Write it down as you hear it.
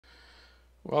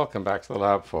Welcome back to the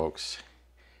lab, folks.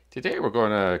 Today we're going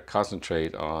to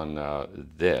concentrate on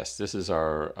this. This is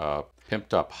our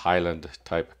pimped up Hiland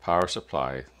type power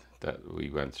supply that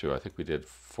we went through. I think we did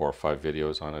 4 or 5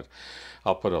 videos on it.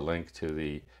 I'll put a link to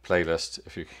the playlist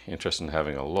if you're interested in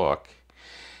having a look.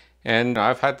 And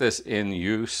I've had this in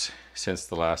use since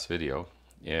the last video,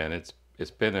 and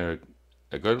it's been a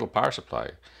good little power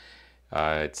supply.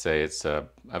 I'd say it's a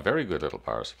very good little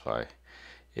power supply.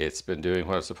 It's been doing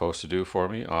what it's supposed to do for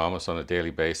me almost on a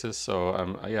daily basis, so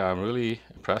I'm really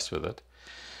impressed with it.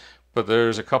 But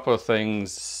there's a couple of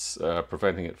things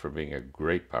preventing it from being a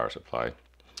great power supply,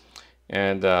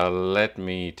 and let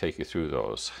me take you through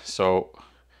those. So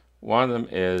one of them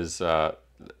is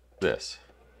this.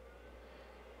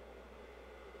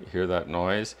 You hear that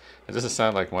noise? It doesn't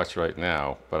sound like much right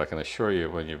now, but I can assure you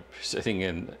when you're sitting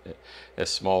in a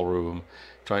small room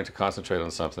trying to concentrate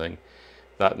on something,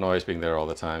 that noise being there all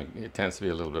the time, it tends to be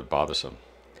a little bit bothersome.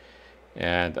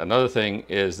 And another thing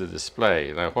is the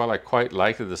display. Now, while I quite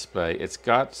like the display, it's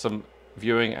got some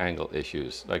viewing angle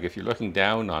issues. Like if you're looking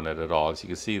down on it at all, as you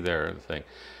can see there, the thing,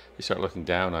 you start looking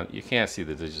down on it, you can't see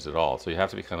the digits at all. So you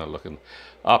have to be kind of looking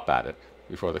up at it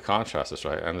before the contrast is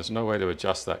right. And there's no way to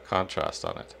adjust that contrast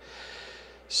on it.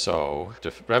 So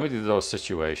to remedy those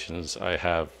situations, I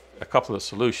have a couple of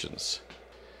solutions.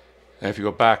 And if you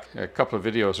go back a couple of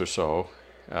videos or so,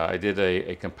 I did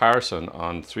a comparison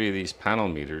on 3 of these panel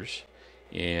meters,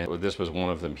 and this was one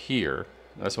of them here.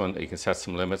 This one, you can set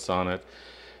some limits on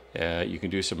it. You can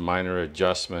do some minor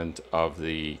adjustment of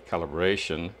the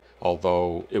calibration,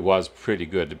 although it was pretty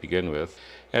good to begin with.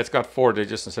 And it's got 4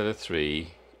 digits instead of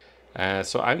 3.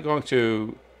 So I'm going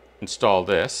to install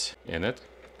this in it.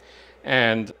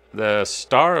 And the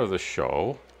star of the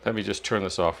show, let me just turn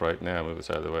this off right now, move this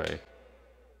out of the way.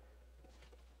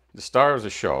 The star of the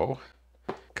show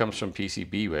comes from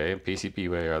PCBWay, and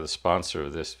PCBWay are the sponsor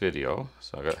of this video,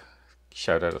 so I got a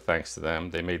shout out of thanks to them.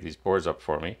 They made these boards up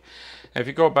for me. And if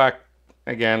you go back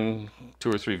again 2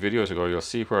 or 3 videos ago, you'll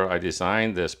see where I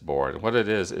designed this board. And what it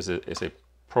is it's a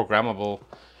programmable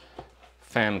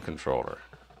fan controller.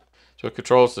 So it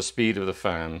controls the speed of the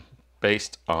fan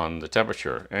based on the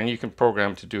temperature, and you can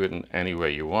program to do it in any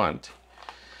way you want.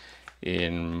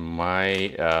 In my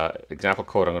example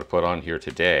code I'm going to put on here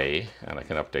today, and I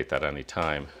can update that any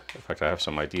time. In fact, I have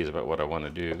some ideas about what I want to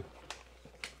do.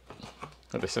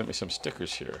 They sent me some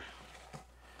stickers here.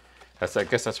 I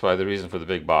guess that's why the reason for the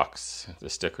big box, the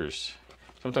stickers.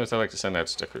 Sometimes I like to send out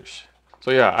stickers. So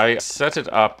yeah, I set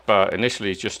it up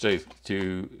initially just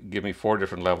to give me 4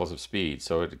 different levels of speed.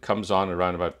 So it comes on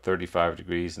around about 35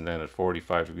 degrees, and then at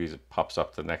 45 degrees it pops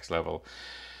up to the next level.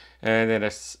 And then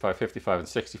it's by 55 and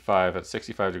 65. At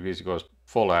 65 degrees it goes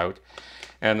full out.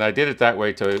 And I did it that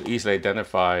way to easily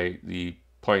identify the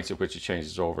points at which it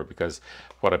changes over, because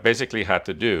what I basically had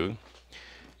to do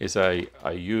is I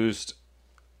used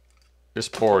this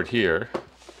board here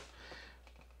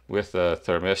with a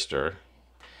thermistor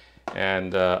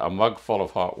and a mug full of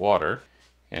hot water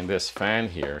and this fan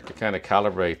here to kind of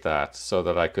calibrate that, so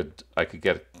that I could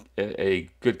get a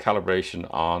good calibration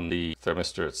on the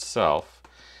thermistor itself.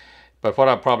 But what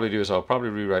I'll probably do is I'll probably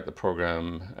rewrite the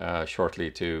program shortly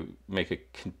to make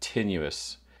it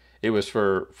continuous. It was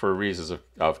for reasons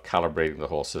of calibrating the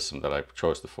whole system that I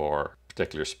chose the 4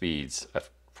 particular speeds at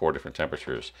 4 different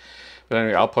temperatures. But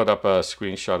anyway, I'll put up a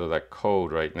screenshot of that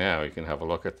code right now. You can have a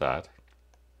look at that.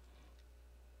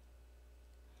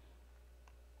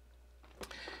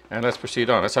 And let's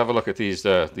proceed on. Let's have a look at these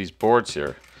boards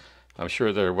here. I'm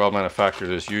sure they're well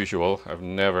manufactured as usual. I've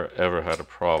never ever had a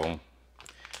problem.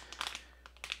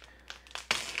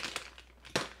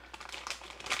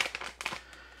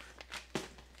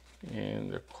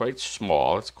 And they're quite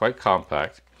small, it's quite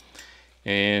compact.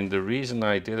 And the reason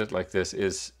I did it like this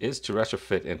is to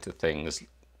retrofit into things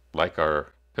like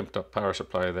our pimped up power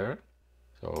supply there.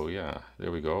 So yeah,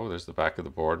 there we go. There's the back of the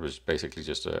board, which is basically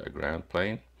just a ground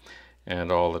plane. And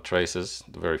all the traces,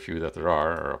 the very few that there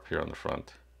are up here on the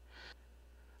front.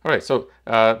 All right, so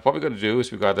what we're going to do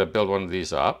is we've got to build one of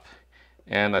these up.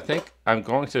 And I think I'm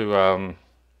going to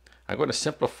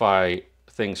simplify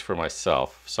things for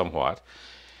myself somewhat.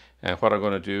 And what I'm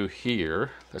going to do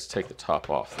here, let's take the top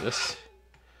off this,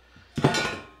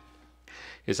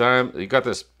 is you got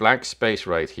this blank space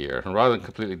right here, and rather than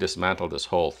completely dismantle this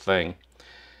whole thing,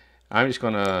 I'm just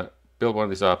going to build one of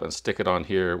these up and stick it on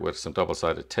here with some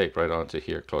double-sided tape right onto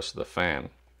here close to the fan.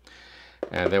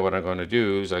 And then what I'm going to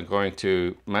do is I'm going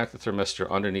to mount the thermistor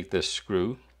underneath this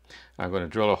screw. I'm going to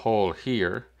drill a hole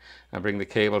here and bring the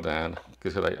cable down,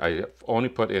 because I only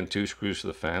put in 2 screws to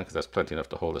the fan, because that's plenty enough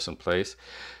to hold this in place.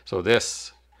 So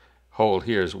this hole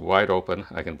here is wide open.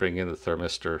 I can bring in the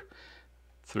thermistor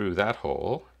through that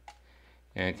hole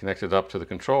and connect it up to the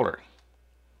controller.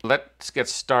 Let's get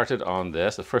started on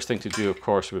this. The first thing to do, of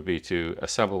course, would be to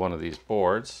assemble one of these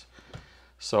boards.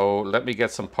 So let me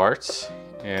get some parts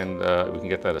and we can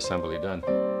get that assembly done.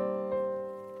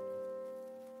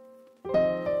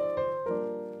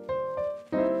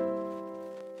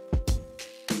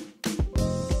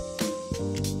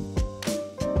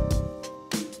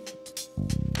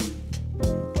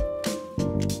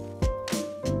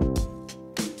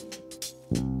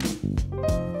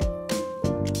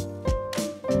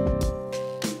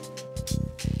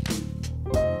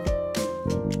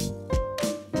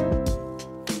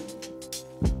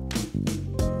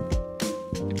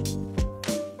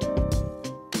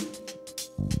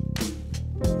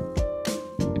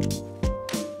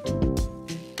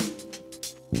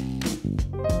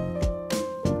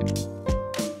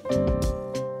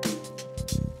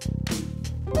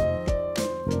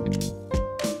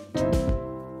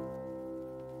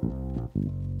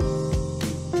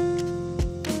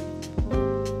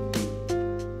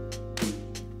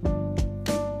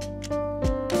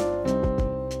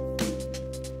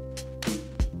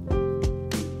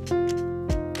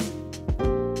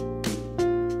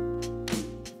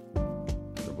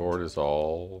 Board is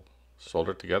all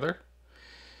soldered together.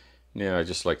 Now I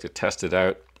just like to test it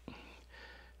out.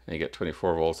 And you get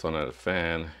 24 volts on a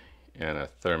fan and a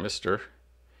thermistor.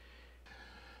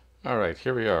 Alright,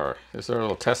 here we are. This is our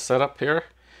little test setup here.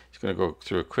 Just going to go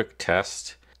through a quick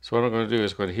test. So what I'm going to do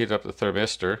is going to heat up the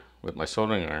thermistor with my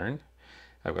soldering iron.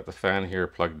 I've got the fan here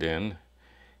plugged in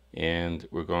and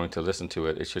we're going to listen to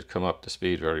it. It should come up to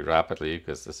speed very rapidly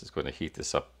because this is going to heat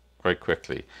this up quite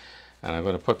quickly. And I'm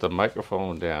going to put the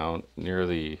microphone down near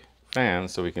the fan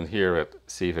so we can hear it,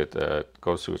 see if it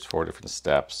goes through its 4 different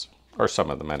steps, or some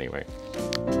of them anyway.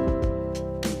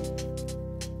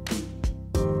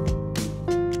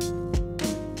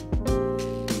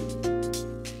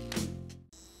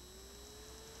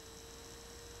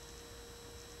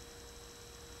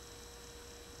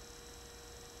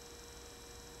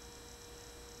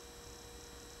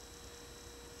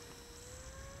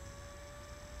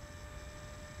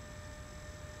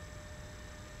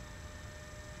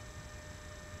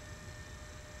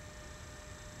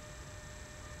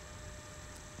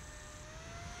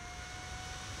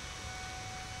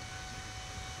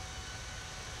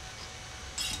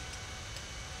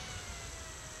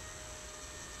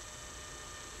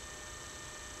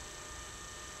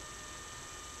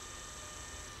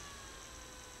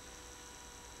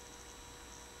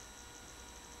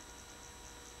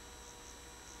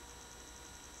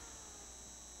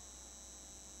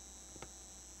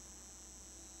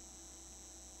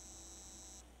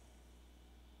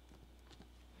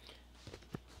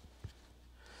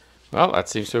 Well, that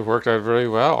seems to have worked out very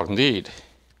well indeed.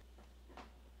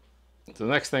 The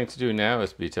next thing to do now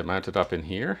is to mount it up in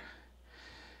here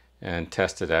and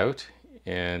test it out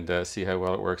and see how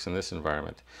well it works in this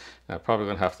environment. Now, I'm probably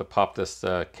going to have to pop this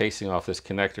casing off this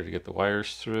connector to get the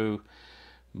wires through,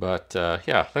 but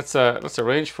yeah, let's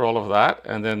arrange for all of that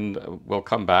and then we'll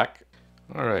come back.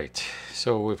 All right,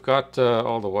 so we've got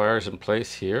all the wires in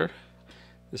place here.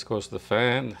 This goes to the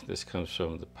fan, this comes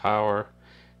from the power,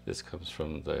 this comes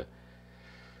from the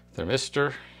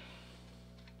thermistor,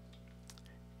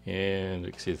 and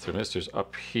you can see the thermistor's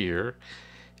up here.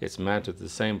 It's mounted to the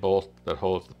same bolt that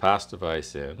holds the pass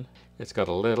device in. It's got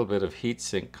a little bit of heat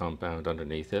sink compound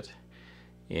underneath it,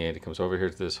 and it comes over here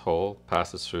to this hole,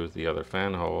 passes through the other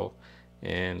fan hole,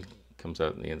 and comes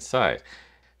out on the inside.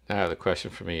 Now the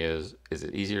question for me is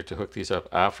it easier to hook these up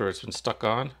after it's been stuck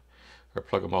on, or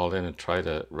plug them all in and try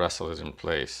to wrestle it in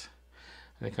place?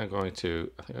 I think I'm going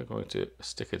to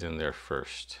stick it in there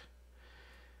first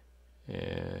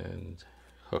and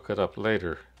hook it up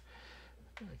later.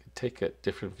 I can take a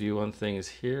different view on things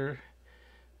here.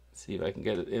 See if I can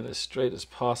get it in as straight as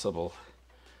possible.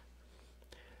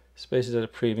 Space is at a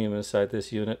premium inside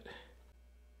this unit.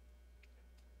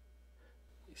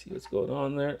 You see what's going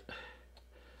on there?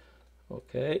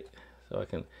 Okay, so I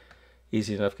can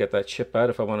easy enough get that chip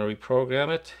out if I want to reprogram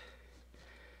it.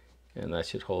 And that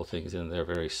should hold things in there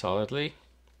very solidly.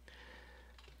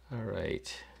 All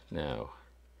right, now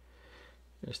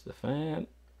here's the fan.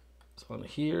 It's on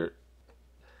here.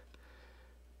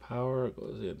 Power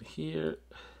goes in here.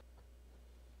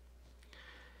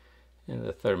 And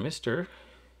the thermistor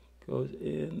goes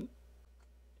in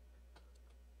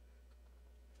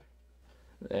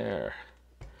there.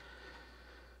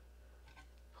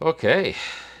 Okay,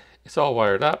 it's all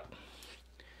wired up.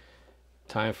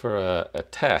 Time for a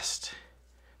test.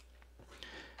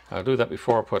 I'll do that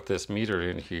before I put this meter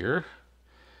in here.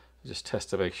 Just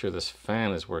test to make sure this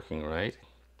fan is working right.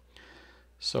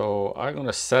 So I'm going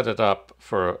to set it up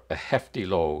for a hefty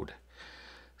load.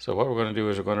 So what we're going to do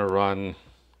is we're going to run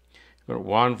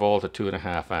 1 volt at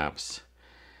 2.5 amps.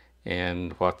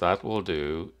 And what that will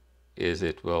do is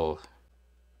it will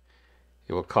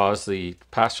cause the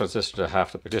pass transistor to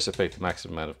have to dissipate the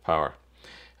maximum amount of power.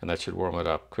 And that should warm it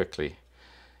up quickly.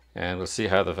 And we'll see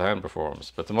how the fan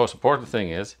performs. But the most important thing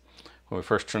is, when we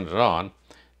first turn it on,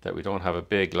 that we don't have a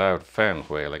big loud fan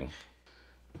wailing.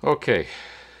 Okay,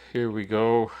 here we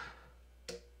go.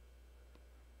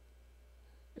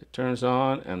 It turns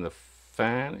on and the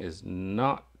fan is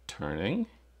not turning.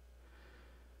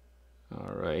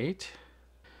 All right.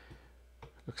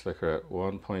 Looks like we're at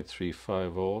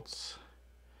 1.35 volts.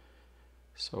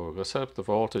 So we're going to set up the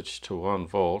voltage to 1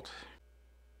 volt.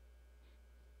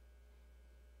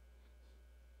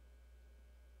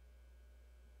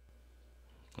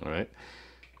 All right.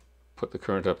 Put the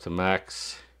current up to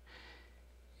max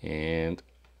and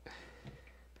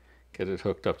get it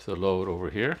hooked up to the load over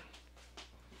here.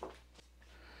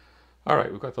 All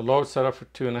right, we've got the load set up for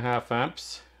 2.5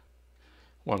 amps.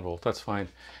 1 volt, that's fine.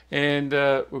 And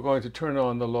we're going to turn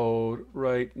on the load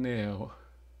right now.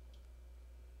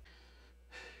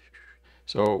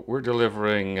 So we're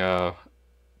delivering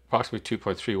approximately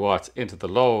 2.3 watts into the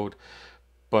load,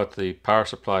 but the power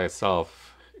supply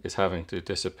itself is having to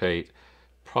dissipate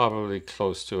probably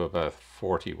close to about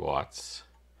 40 watts.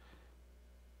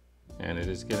 And it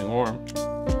is getting warm.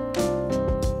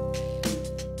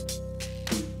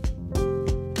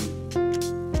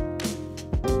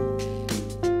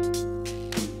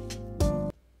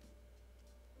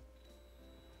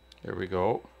 There we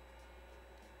go.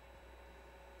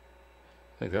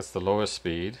 I think that's the lowest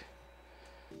speed.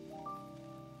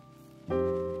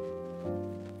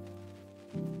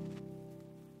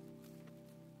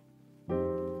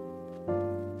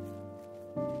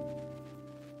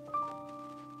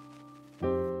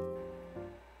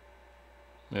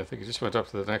 I think it just went up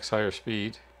to the next higher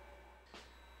speed.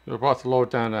 We brought the load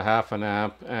down to 0.5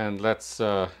 amp, and let's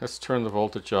turn the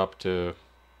voltage up to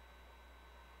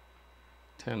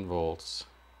 10 volts.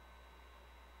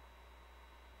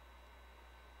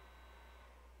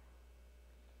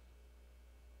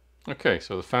 Okay,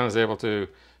 so the fan is able to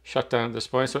shut down at this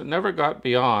point, so it never got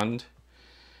beyond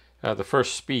the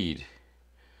first speed.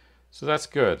 So that's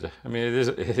good. I mean,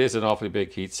 it is an awfully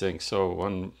big heatsink, so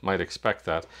one might expect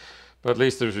that. But at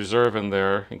least there's reserve in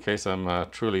there in case I'm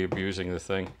truly abusing the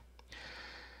thing.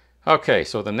 Okay,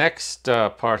 so the next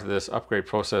part of this upgrade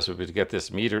process would be to get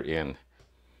this meter in.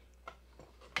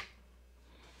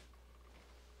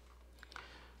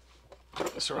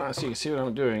 So around so you can see what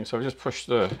I'm doing. So I just push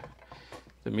the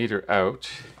meter out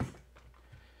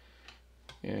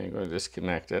and I'm going to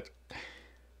disconnect it.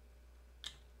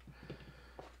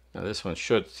 Now this one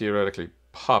should theoretically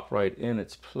pop right in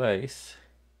its place.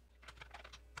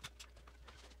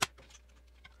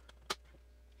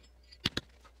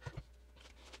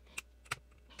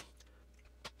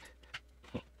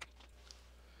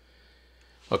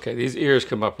 Okay, these ears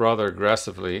come up rather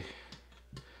aggressively,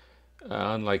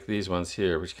 unlike these ones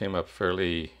here, which came up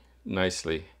fairly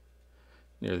nicely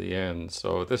near the end.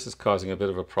 So this is causing a bit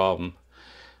of a problem.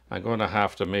 I'm going to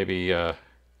have to maybe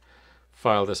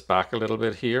file this back a little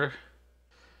bit here.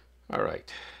 All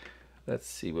right, let's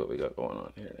see what we got going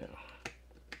on here now.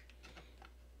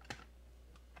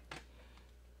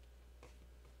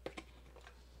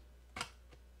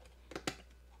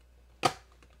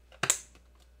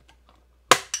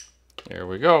 There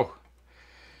we go.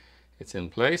 It's in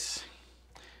place.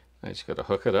 I just got to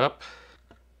hook it up.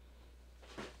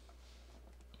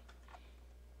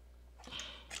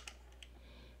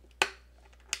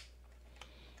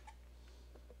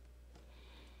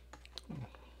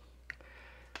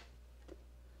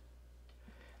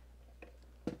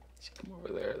 Let's come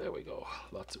over there. There we go.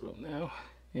 Lots of room now.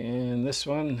 And this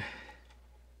one,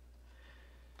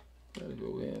 gotta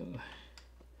go in.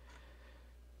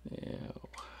 Yeah.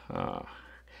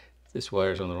 This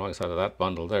wire's on the wrong side of that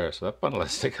bundle there, so that bundle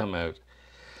has to come out.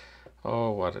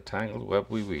 Oh, what a tangled web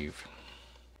we weave.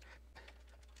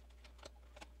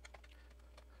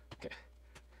 Okay.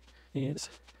 Yes.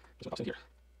 There's in here.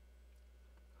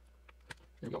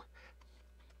 There we go.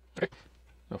 Okay.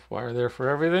 Enough wire there for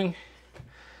everything.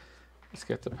 Let's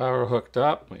get the power hooked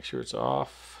up. Make sure it's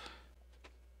off.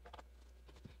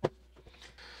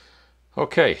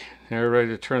 Okay. Now we're ready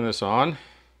to turn this on.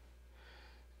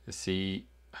 To see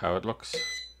how it looks.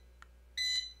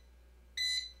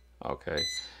 Okay,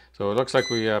 so it looks like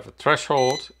we have a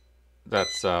threshold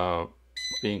that's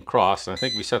being crossed, and I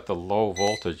think we set the low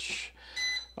voltage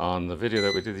on the video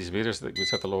that we did these meters. I think we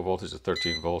set the low voltage to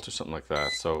 13 volts or something like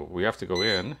that. So we have to go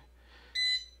in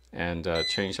and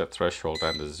change that threshold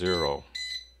down to 0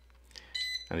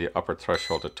 and the upper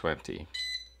threshold to 20.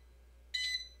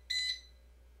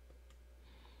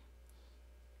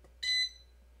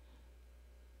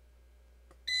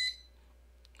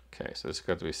 Okay, so this has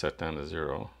got to be set down to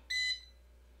 0.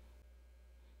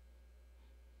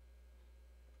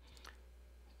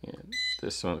 And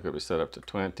this one's going to be set up to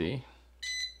 20.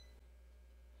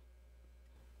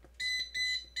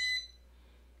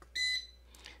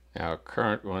 Now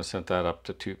current, we want to set that up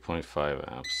to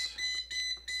 2.5 amps.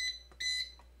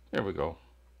 There we go.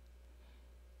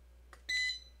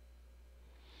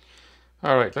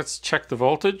 All right, let's check the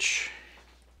voltage.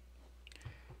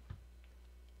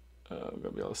 I'm going to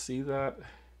be able to see that.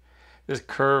 This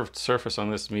curved surface on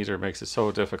this meter makes it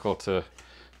so difficult to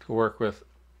work with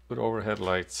overhead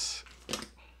lights.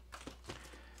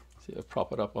 See, I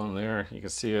prop it up on there. You can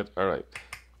see it. All right.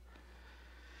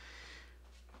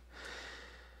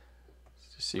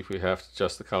 Let's see if we have to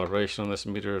adjust the calibration on this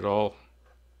meter at all.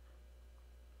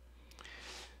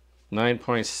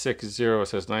 9.60, it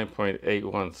says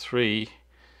 9.813.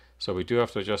 So we do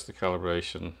have to adjust the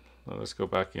calibration. Now let's go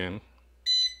back in.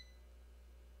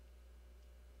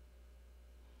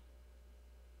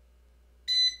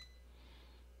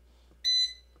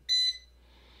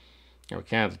 Now we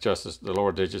can't adjust the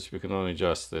lower digits, we can only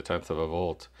adjust the 1/10 of a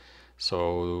volt.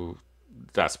 So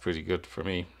that's pretty good for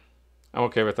me. I'm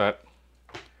okay with that.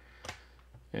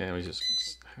 And we just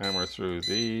hammer through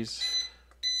these.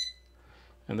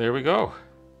 And there we go.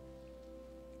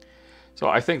 So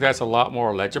I think that's a lot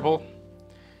more legible.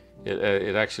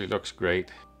 It actually looks great.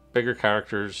 Bigger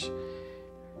characters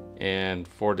and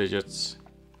 4 digits.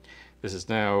 This is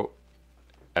now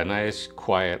a nice,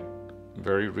 quiet,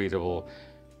 very readable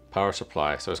power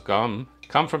supply. So it's come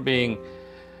from being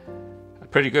a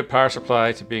pretty good power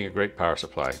supply to being a great power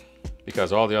supply,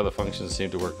 because all the other functions seem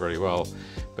to work very well.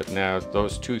 But now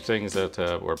those two things that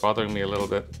were bothering me a little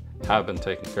bit have been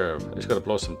taken care of. I just got to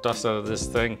blow some dust out of this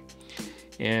thing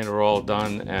and we're all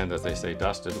done, and as they say,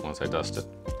 dusted once I dust it.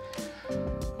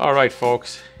 All right,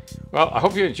 folks. Well, I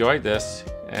hope you enjoyed this,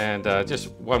 and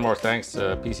just one more thanks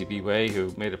to PCBWay,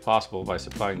 who made it possible by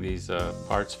supplying these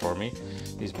parts for me,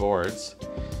 these boards.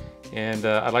 And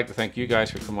I'd like to thank you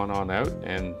guys for coming on out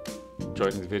and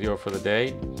joining the video for the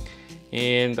day.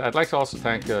 And I'd like to also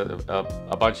thank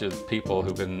a bunch of people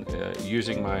who've been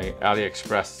using my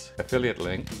AliExpress affiliate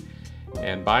link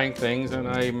and buying things, and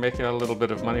I make a little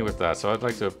bit of money with that. So I'd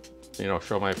like to,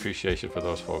 show my appreciation for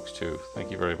those folks too.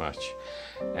 Thank you very much.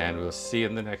 And we'll see you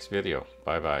in the next video.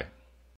 Bye-bye.